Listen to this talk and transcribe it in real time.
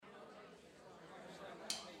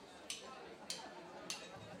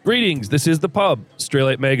Greetings, this is The Pub,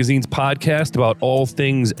 Straylight Magazine's podcast about all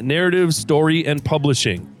things narrative, story, and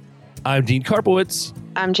publishing. I'm Dean Karpowitz.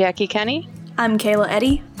 I'm Jackie Kenny. I'm Kayla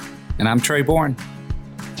Eddy. And I'm Trey Bourne.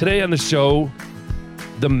 Today on the show,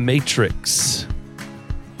 The Matrix.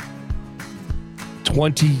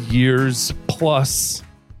 20 years plus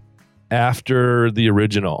after the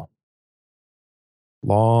original.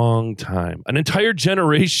 Long time. An entire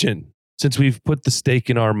generation since we've put the stake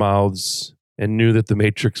in our mouths and knew that the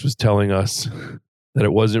Matrix was telling us that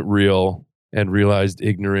it wasn't real and realized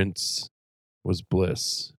ignorance was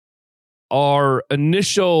bliss. Our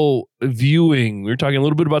initial viewing, we were talking a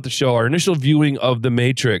little bit about the show, our initial viewing of the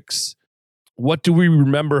Matrix. What do we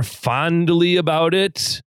remember fondly about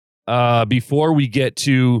it before we get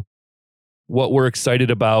to what we're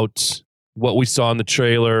excited about, what we saw in the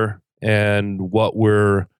trailer, and what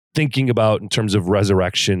we're thinking about in terms of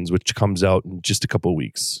Resurrections, which comes out in just a couple of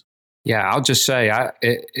weeks? Yeah, I'll just say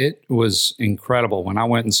it was incredible when I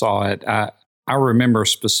went and saw it. I remember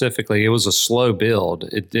specifically it was a slow build.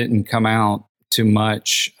 It didn't come out too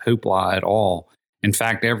much hoopla at all. In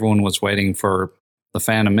fact, everyone was waiting for The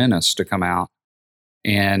Phantom Menace to come out.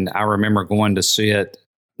 And I remember going to see it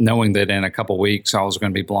knowing that in a couple weeks I was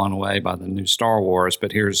going to be blown away by the new Star Wars,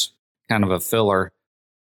 but here's kind of a filler.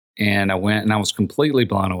 And I went and I was completely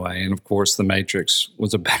blown away. And of course, The Matrix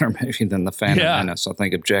was a better movie than The Phantom Menace, I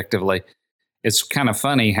think, objectively. It's kind of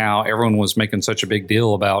funny how everyone was making such a big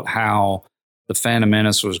deal about how The Phantom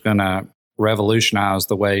Menace was going to revolutionize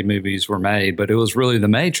the way movies were made. But it was really The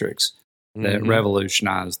Matrix that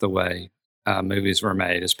revolutionized the way movies were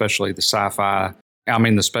made, especially the sci-fi. I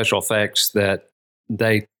mean, the special effects that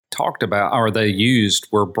they talked about or they used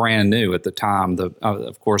were brand new at the time.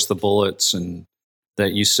 Of course, the bullets and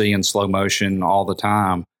that you see in slow motion all the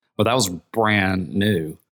time. But that was brand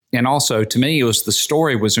new. And also, to me, the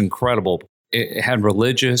story was incredible. It had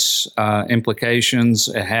religious implications.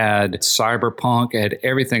 It had cyberpunk. It had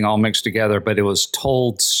everything all mixed together, but it was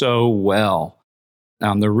told so well.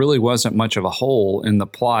 There really wasn't much of a hole in the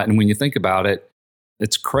plot. And when you think about it,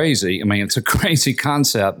 it's crazy. I mean, it's a crazy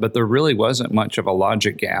concept, but there really wasn't much of a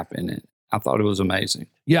logic gap in it. I thought it was amazing.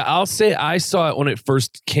 Yeah, I'll say I saw it when it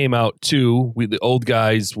first came out too. The old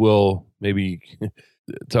guys will maybe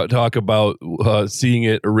talk about seeing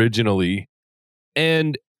it originally.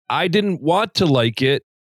 And I didn't want to like it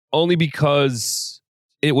only because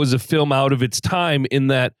it was a film out of its time in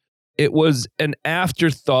that it was an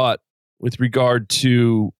afterthought with regard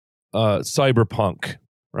to cyberpunk,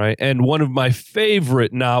 right? And one of my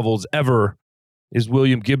favorite novels ever is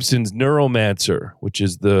William Gibson's Neuromancer, which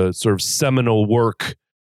is the sort of seminal work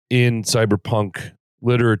in cyberpunk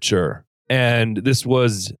literature. And this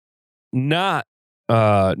was not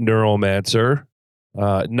Neuromancer,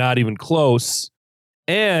 not even close.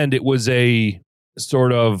 And it was a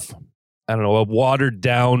sort of, a watered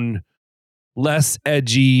down, less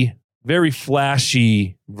edgy, very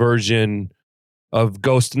flashy version of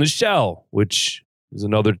Ghost in the Shell, which is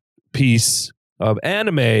another piece of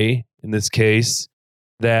anime in this case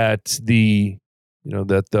that the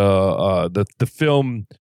film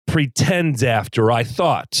pretends after, I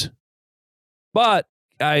thought. But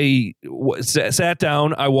I sat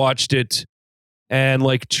down, I watched it, and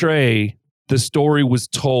like Trey, the story was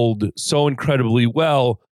told so incredibly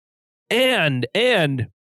well. And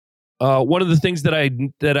one of the things that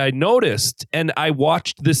I noticed, and I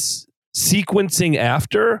watched this sequencing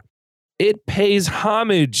after, it pays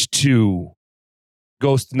homage to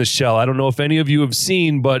Ghost in the Shell. I don't know if any of you have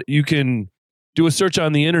seen, but you can do a search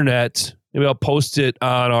on the internet. Maybe I'll post it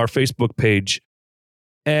on our Facebook page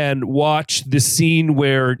and watch the scene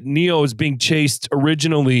where Neo is being chased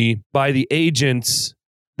originally by the agents.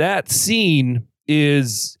 That scene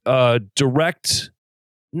is direct,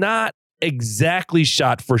 not exactly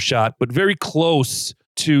shot for shot, but very close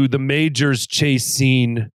to the Major's chase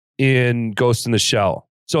scene in Ghost in the Shell.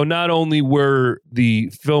 So not only were the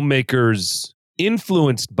filmmakers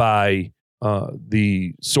influenced by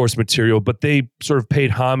the source material, but they sort of paid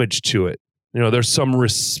homage to it. There's some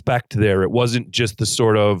respect there. It wasn't just the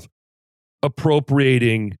sort of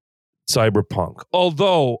appropriating cyberpunk.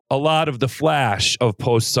 Although a lot of the flash of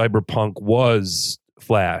post-cyberpunk was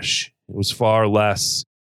flash. It was far less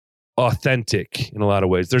authentic in a lot of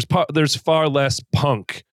ways. There's far less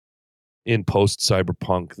punk in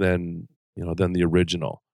post-cyberpunk than the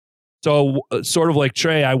original. So sort of like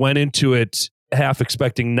Trey, I went into it half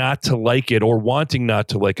expecting not to like it or wanting not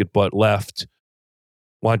to like it, but left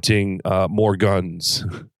wanting more guns,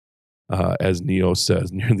 as Neo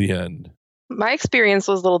says near the end. My experience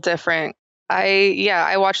was a little different.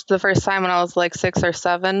 I watched the first time when I was like 6 or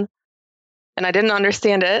 7, and I didn't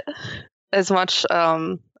understand it as much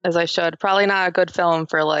as I should. Probably not a good film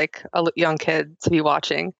for like a young kid to be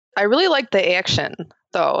watching. I really liked the action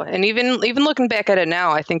though, and even looking back at it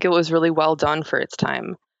now, I think it was really well done for its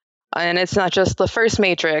time. And it's not just the first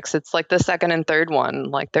Matrix, it's like the second and third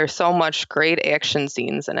one. Like there's so much great action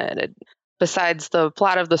scenes in it. Besides the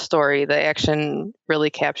plot of the story, the action really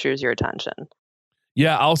captures your attention.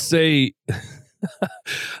 Yeah, I'll say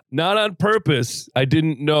not on purpose. I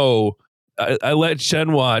didn't know. I let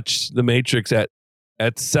Shen watch The Matrix at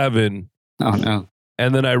 7. Oh no.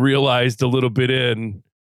 And then I realized a little bit in,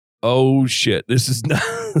 oh shit, this is not.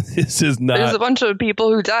 There's a bunch of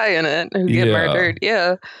people who die in it who get murdered.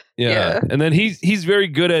 Yeah. And then he's very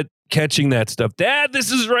good at catching that stuff. Dad,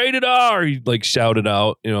 this is rated R. He like shouted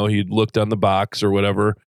out, he looked on the box or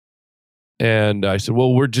whatever. And I said,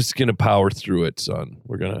 well, we're just going to power through it, son.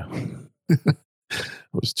 We're going to, I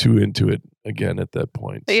was too into it again at that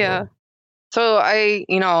point. So. Yeah. So I,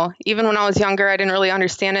 even when I was younger, I didn't really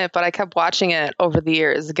understand it, but I kept watching it over the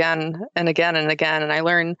years again and again and again. And I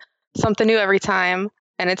learned something new every time.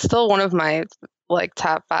 And it's still one of my like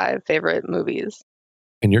top 5 favorite movies.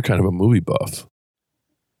 And you're kind of a movie buff.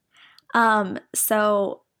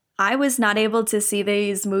 So I was not able to see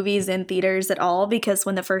these movies in theaters at all because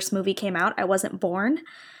when the first movie came out, I wasn't born.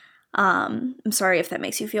 I'm sorry if that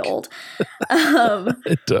makes you feel old.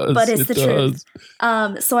 It does. But it's the truth.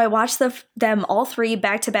 So I watched them all 3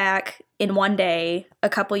 back to back in one day a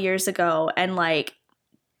couple years ago, and like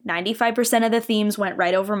 95% of the themes went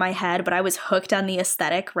right over my head, but I was hooked on the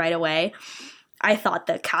aesthetic right away. I thought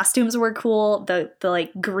the costumes were cool. The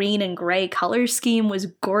like green and gray color scheme was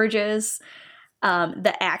gorgeous.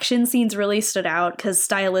 The action scenes really stood out because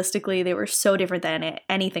stylistically they were so different than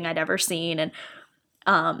anything I'd ever seen.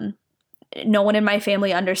 And no one in my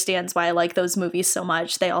family understands why I like those movies so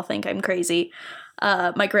much. They all think I'm crazy.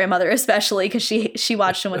 My grandmother especially, because she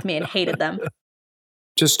watched them with me and hated them.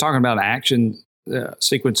 Just talking about action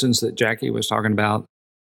sequences that Jackie was talking about,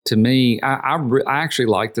 to me, I actually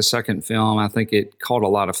liked the second film. I think it caught a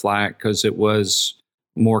lot of flack because it was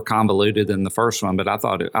more convoluted than the first one, but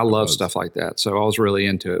I love stuff like that. So I was really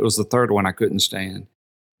into it. It was the third one I couldn't stand.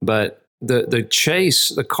 But the chase,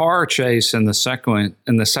 the car chase in the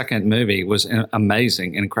second movie was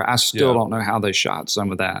amazing. And I still don't know how they shot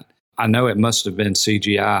some of that. I know it must have been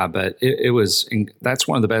CGI, but that's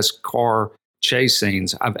one of the best car chase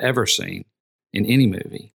scenes I've ever seen in any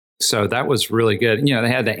movie. So that was really good. They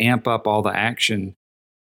had to amp up all the action.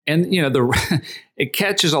 And, it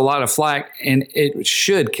catches a lot of flack, and it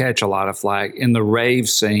should catch a lot of flack. And the rave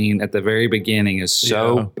scene at the very beginning is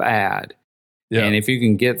so bad. Yeah. And if you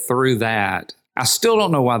can get through that, I still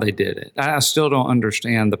don't know why they did it. I still don't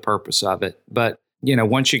understand the purpose of it. But,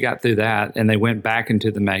 once you got through that and they went back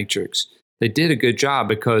into the Matrix, they did a good job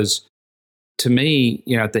because to me,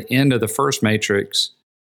 at the end of the first Matrix,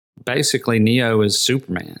 basically Neo is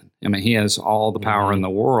Superman. I mean, he has all the power in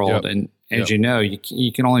the world. Yep. And as you know,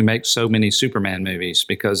 you can only make so many Superman movies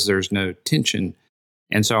because there's no tension.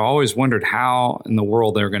 And so I always wondered how in the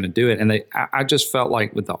world they're going to do it. And I just felt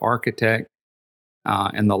like with the architect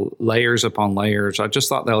and the layers upon layers, I just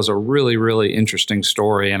thought that was a really, really interesting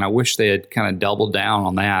story. And I wish they had kind of doubled down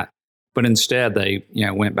on that. But instead, they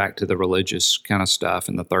went back to the religious kind of stuff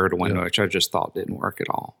in the third one, which I just thought didn't work at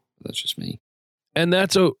all. That's just me. And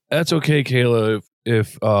that's okay, Kayla,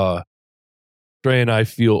 if Trey and I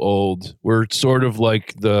feel old. We're sort of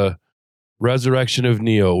like the resurrection of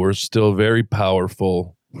Neo. We're still very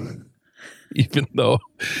powerful, even though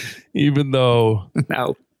no,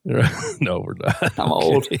 we're not. I'm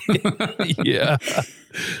old. Yeah,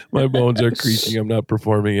 my bones are creaking. I'm not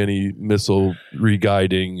performing any missile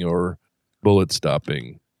re-guiding or bullet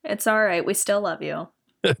stopping. It's all right. We still love you.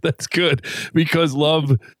 That's good, because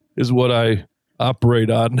love is what I operate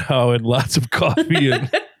on now, and lots of coffee and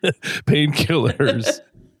painkillers.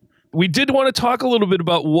 We did want to talk a little bit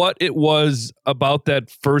about what it was about that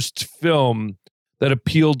first film that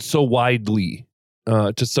appealed so widely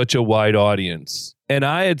to such a wide audience. And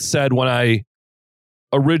I had said when I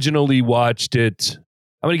originally watched it,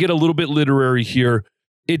 I'm going to get a little bit literary here.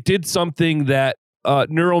 It did something that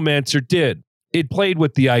Neuromancer did. It played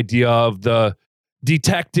with the idea of the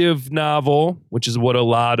detective novel, which is what a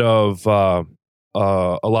lot of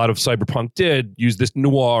cyberpunk did, use this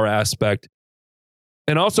noir aspect.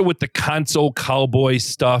 And also with the console cowboy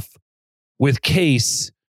stuff with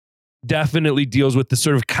Case, definitely deals with the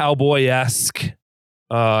sort of cowboy-esque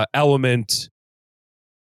element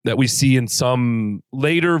that we see in some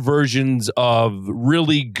later versions of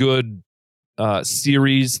really good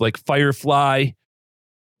series like Firefly,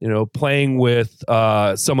 playing with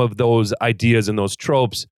some of those ideas and those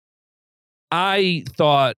tropes. I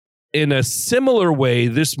thought in a similar way,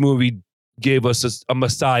 this movie gave us a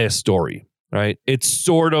Messiah story, right? It's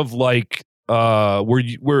sort of like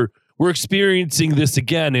we're experiencing this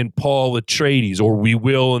again in Paul Atreides, or we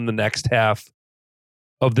will in the next half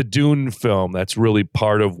of the Dune film. That's really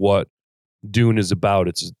part of what Dune is about.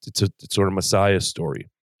 It's sort of Messiah story.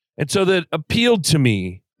 And so that appealed to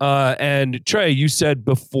me. And Trey, you said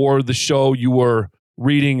before the show you were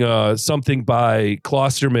reading something by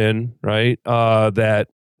Klosterman, right? That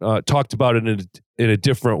talked about it in a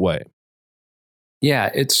different way. Yeah,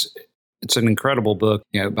 it's an incredible book,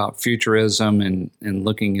 about futurism and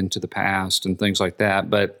looking into the past and things like that.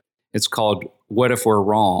 But it's called "What If We're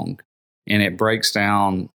Wrong," and it breaks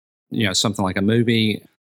down, something like a movie,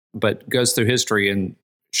 but goes through history and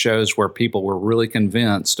shows where people were really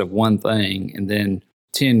convinced of one thing, and then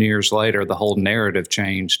 10 years later, the whole narrative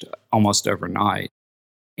changed almost overnight.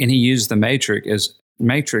 And he used the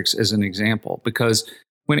Matrix as an example, because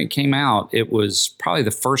when it came out, it was probably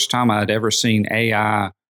the first time I'd ever seen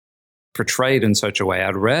AI portrayed in such a way.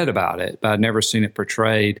 I'd read about it, but I'd never seen it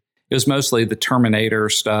portrayed. It was mostly the Terminator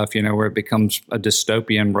stuff, where it becomes a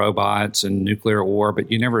dystopian robots and nuclear war,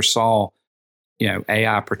 but you never saw,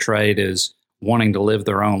 AI portrayed as wanting to live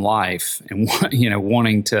their own life and,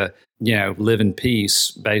 wanting to, live in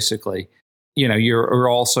peace, basically. You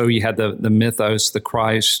had the mythos, the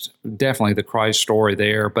Christ, definitely the Christ story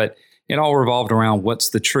there, but it all revolved around what's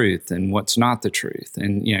the truth and what's not the truth.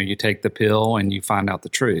 And, you take the pill and you find out the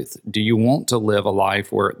truth. Do you want to live a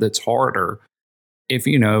life that's harder if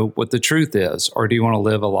you know what the truth is, or do you want to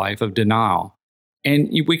live a life of denial? And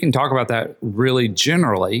we can talk about that really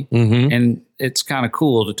generally, and it's kind of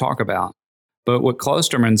cool to talk about. But what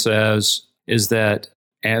Klosterman says is that,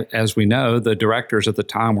 as we know, the directors at the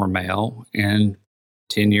time were male, and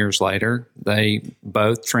 10 years later, they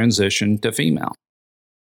both transitioned to female.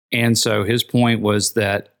 And so his point was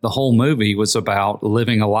that the whole movie was about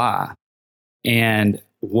living a lie and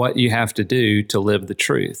what you have to do to live the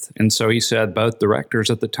truth. And so he said both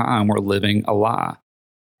directors at the time were living a lie.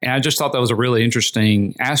 And I just thought that was a really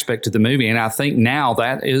interesting aspect to the movie. And I think now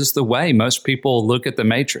that is the way most people look at The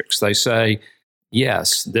Matrix. They say,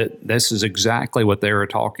 yes, that this is exactly what they were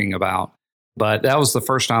talking about. But that was the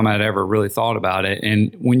first time I'd ever really thought about it.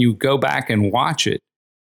 And when you go back and watch it,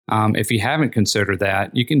 if you haven't considered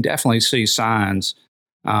that, you can definitely see signs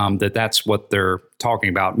that that's what they're talking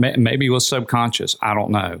about. Maybe it was subconscious. I don't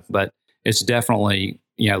know. But it's definitely,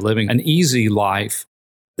 living an easy life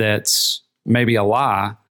that's maybe a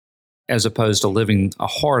lie, as opposed to living a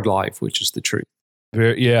hard life, which is the truth.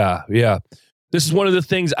 Yeah. This is one of the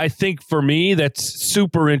things I think for me that's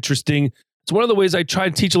super interesting. It's one of the ways I try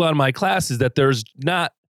to teach a lot of my classes, that there's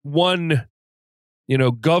not one,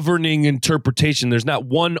 governing interpretation. There's not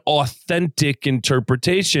one authentic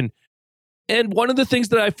interpretation. And one of the things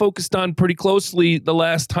that I focused on pretty closely the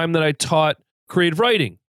last time that I taught creative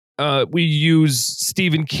writing, we use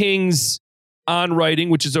Stephen King's On Writing,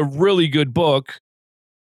 which is a really good book,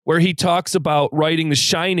 where he talks about writing The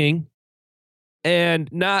Shining and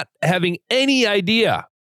not having any idea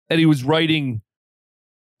that he was writing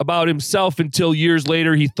about himself until years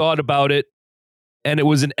later he thought about it. And it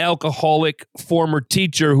was an alcoholic former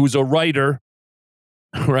teacher who's a writer,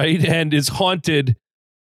 right? And is haunted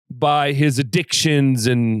by his addictions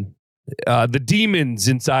and the demons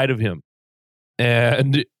inside of him.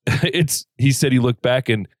 And he said he looked back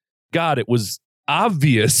and, God, it was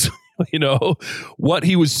obvious, what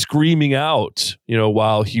he was screaming out,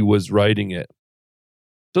 while he was writing it.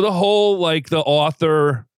 So the whole, the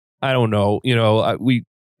author, I don't know,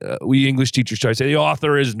 we English teachers try to say the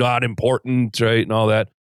author is not important, right? And all that.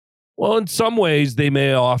 Well, in some ways they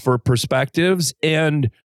may offer perspectives. And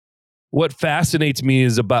what fascinates me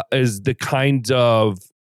is the kinds of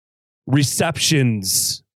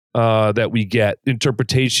receptions that we get,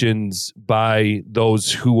 interpretations by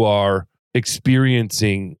those who are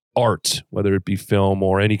experiencing art, whether it be film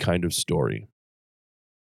or any kind of story.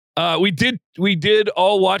 We did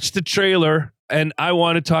all watch the trailer, and I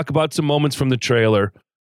want to talk about some moments from the trailer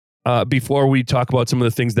before we talk about some of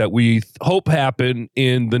the things that we hope happen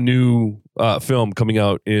in the new film coming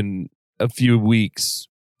out in a few weeks.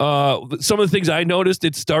 Some of the things I noticed,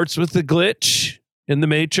 it starts with the glitch in The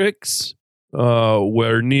Matrix,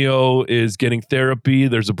 where Neo is getting therapy.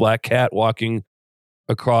 There's a black cat walking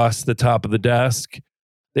across the top of the desk.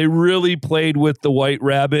 They really played with the White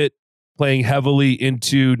Rabbit, playing heavily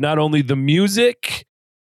into not only the music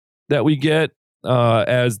that we get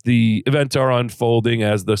as the events are unfolding,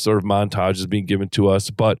 as the sort of montage is being given to us,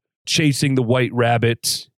 but chasing the White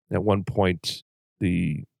Rabbit. At one point,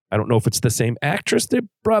 I don't know if it's the same actress they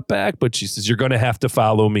brought back, but she says, "You're going to have to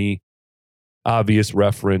follow me." obvious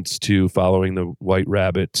reference to following the White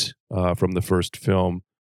Rabbit from the first film.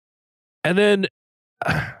 And then,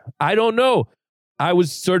 I don't know. I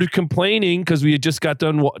was sort of complaining because we had just got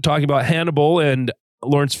done talking about Hannibal, and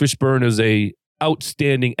Lawrence Fishburne is a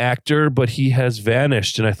outstanding actor, but he has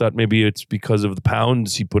vanished. And I thought maybe it's because of the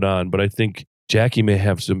pounds he put on, but I think Jackie may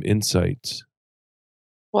have some insights.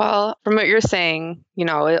 Well, from what you're saying,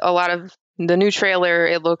 a lot of the new trailer,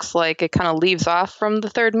 it looks like it kind of leaves off from the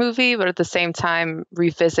third movie, but at the same time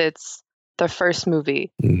revisits the first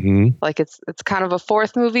movie. Mm-hmm. Like it's kind of a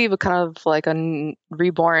fourth movie, but kind of like a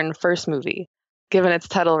reborn first movie, given its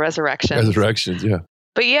title, Resurrections. Resurrections, yeah.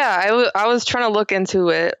 But yeah, I was trying to look into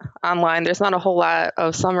it online. There's not a whole lot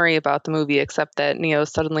of summary about the movie except that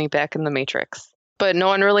Neo's suddenly back in the Matrix. But no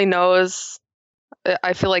one really knows.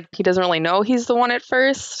 I feel like he doesn't really know he's the one at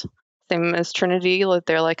first. Same as Trinity, like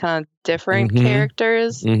they're like kind of different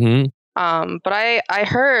characters. Mm-hmm. But I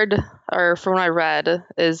heard, or from what I read,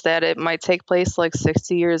 is that it might take place like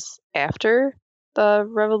 60 years after the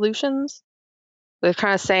revolutions. They're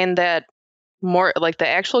kind of saying that more like the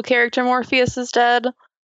actual character Morpheus is dead,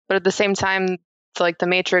 but at the same time, it's like the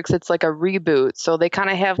Matrix, it's like a reboot. So they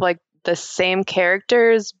kind of have like the same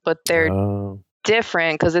characters, but they're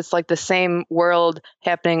different because it's like the same world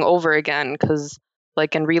happening over again. Because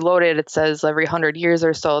like in Reloaded, it says every 100 years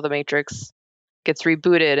or so, the Matrix gets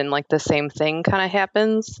rebooted and like the same thing kind of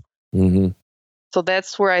happens. Mm-hmm. So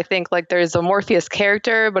that's where I think like there's a Morpheus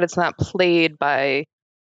character, but it's not played by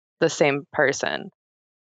the same person.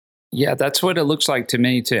 Yeah, that's what it looks like to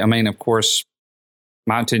me too. I mean, of course,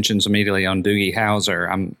 my attention's immediately on Doogie Howser.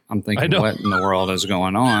 I'm thinking, what in the world is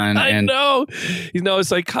going on? I know. He's now a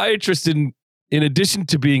psychiatrist in addition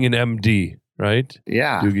to being an MD, right?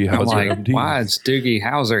 Yeah. Doogie Howser, I'm like, MD. why is Doogie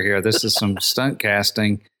Howser here? This is some stunt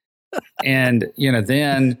casting. And,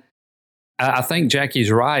 then I think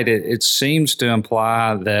Jackie's right. It seems to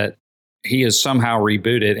imply that he is somehow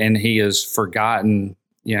rebooted and he has forgotten,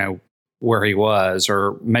 where he was,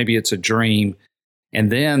 or maybe it's a dream.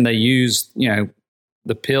 And then they use,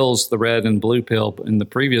 the pills, the red and blue pill, and the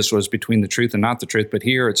previous was between the truth and not the truth. But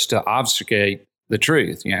here it's to obfuscate the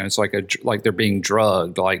truth. It's like they're being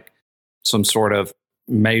drugged, like some sort of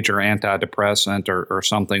major antidepressant or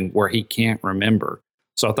something where he can't remember.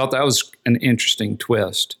 So I thought that was an interesting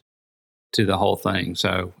twist to the whole thing.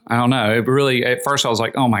 So I don't know. It really, at first I was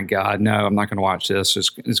like, oh my God, no, I'm not going to watch this.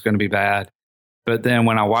 It's going to be bad. But then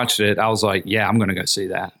when I watched it, I was like, yeah, I'm going to go see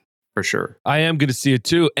that for sure. I am going to see it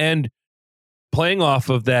too. And playing off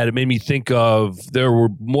of that, it made me think of there were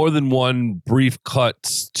more than one brief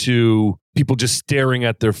cuts to people just staring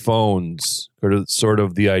at their phones, or sort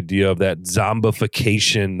of the idea of that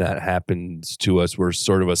zombification that happens to us. We're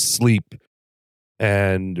sort of asleep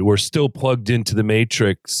and we're still plugged into the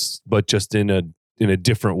Matrix, but just in a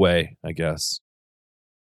different way, I guess.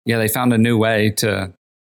 Yeah, they found a new way to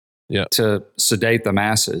sedate the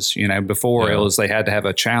masses. Before it was they had to have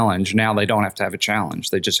a challenge. Now they don't have to have a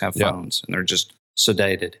challenge. They just have phones and they're just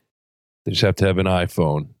sedated. They just have to have an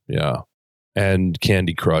iPhone. Yeah. And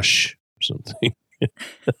Candy Crush or something.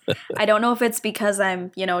 I don't know if it's because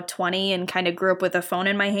I'm, 20 and kind of grew up with a phone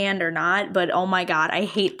in my hand or not, but oh my God, I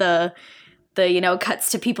hate the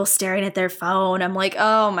cuts to people staring at their phone. I'm like,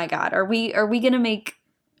 oh my God, are we going to make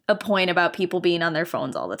a point about people being on their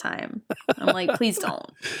phones all the time? I'm like, please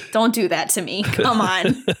don't do that to me. Come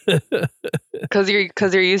on. Because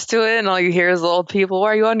you're used to it and all you hear is old people. Why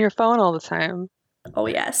are you on your phone all the time? Oh,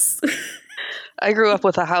 yes. I grew up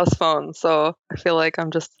with a house phone, so I feel like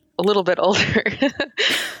I'm just a little bit older.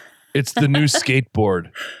 It's the new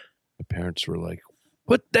skateboard. My parents were like,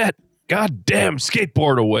 put that goddamn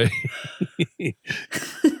skateboard away.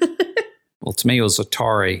 Well, to me, it was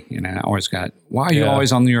Atari. I always got, why are you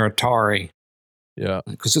always on your Atari? Yeah.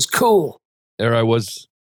 Because it's cool. There I was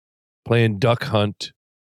playing Duck Hunt.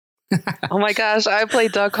 Oh my gosh, I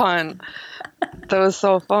played Duck Hunt. That was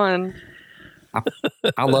so fun.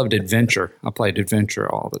 I loved Adventure. I played Adventure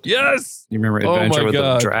all the time. Yes. You remember Adventure with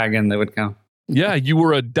the dragon that would come? Yeah, you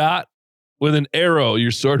were a dot with an arrow.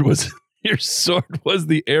 Your sword was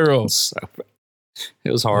the arrow.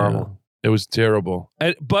 It was horrible. Yeah, it was terrible.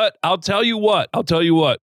 But I'll tell you what.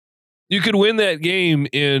 You could win that game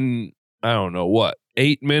in, I don't know,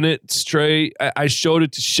 8 minutes, Trey. I showed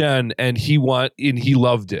it to Shen and he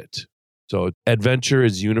loved it. So adventure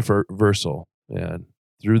is universal, man.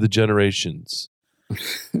 Through the generations.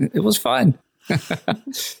 It was fun.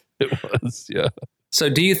 It was, yeah. So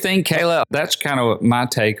do you think, Kayla, that's kind of my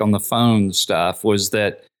take on the phone stuff, was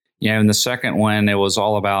that, in the second one, it was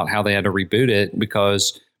all about how they had to reboot it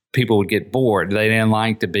because people would get bored. They didn't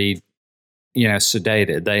like to be,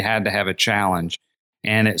 sedated. They had to have a challenge.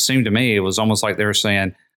 And it seemed to me, it was almost like they were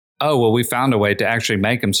saying, oh, well, we found a way to actually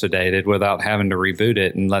make them sedated without having to reboot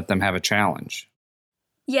it and let them have a challenge.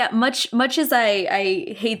 Yeah, much as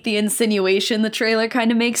I hate the insinuation the trailer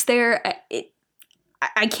kind of makes there,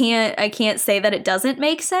 I can't say that it doesn't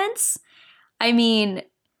make sense. I mean,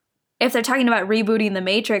 if they're talking about rebooting the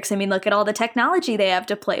Matrix, I mean, look at all the technology they have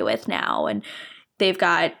to play with now, and they've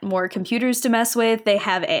got more computers to mess with. They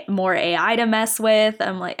have more AI to mess with.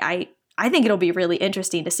 I'm like, I think it'll be really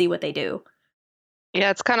interesting to see what they do.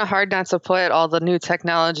 Yeah, it's kind of hard not to put all the new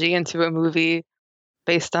technology into a movie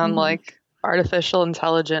based on like artificial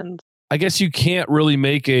intelligence. I guess you can't really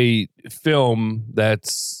make a film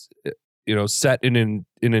that's, you know, set in an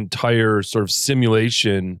entire sort of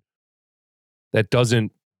simulation that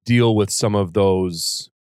doesn't deal with some of those,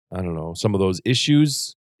 I don't know, some of those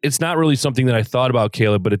issues. It's not really something that I thought about,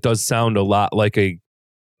 Kayla, but it does sound a lot like a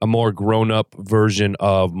more grown-up version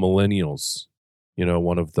of Millennials. You know,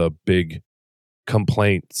 one of the big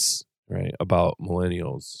complaints, right, about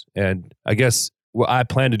Millennials. And I guess I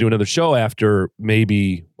plan to do another show after.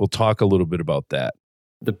 Maybe we'll talk a little bit about that.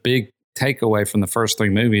 The big takeaway from the first three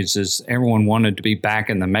movies is everyone wanted to be back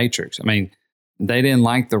in the Matrix. I mean, they didn't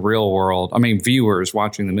like the real world. I mean, viewers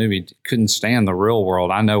watching the movie couldn't stand the real world.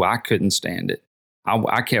 I know I couldn't stand it.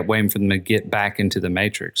 I kept waiting for them to get back into the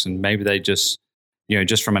Matrix. And maybe they just, you know,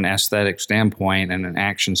 just from an aesthetic standpoint and an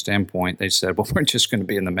action standpoint, they said, well, we're just going to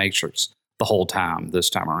be in the Matrix the whole time this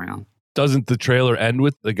time around. Doesn't the trailer end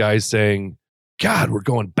with the guy saying, God, we're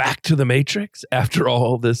going back to the Matrix after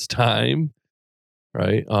all this time?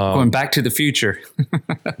 Right? Going back to the future.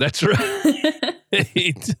 That's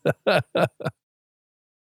right.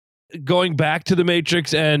 Going back to the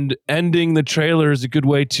Matrix and ending the trailer is a good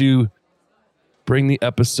way to bring the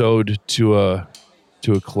episode to a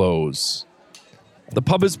close. The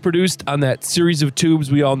Pub is produced on that series of tubes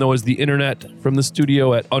we all know as the internet, from the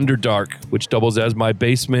studio at Underdark, which doubles as my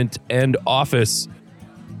basement and office.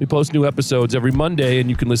 We post new episodes every Monday, and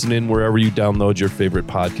you can listen in wherever you download your favorite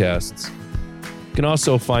podcasts. You can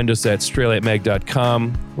also find us at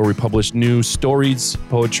straylightmag.com, where we publish news, stories,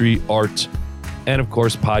 poetry, art, and of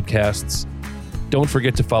course, podcasts. Don't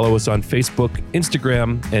forget to follow us on Facebook,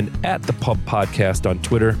 Instagram, and at The Pub Podcast on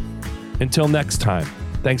Twitter. Until next time,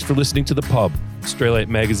 thanks for listening to The Pub, Straylight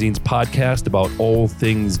Magazine's podcast about all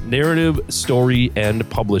things narrative, story, and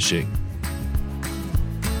publishing.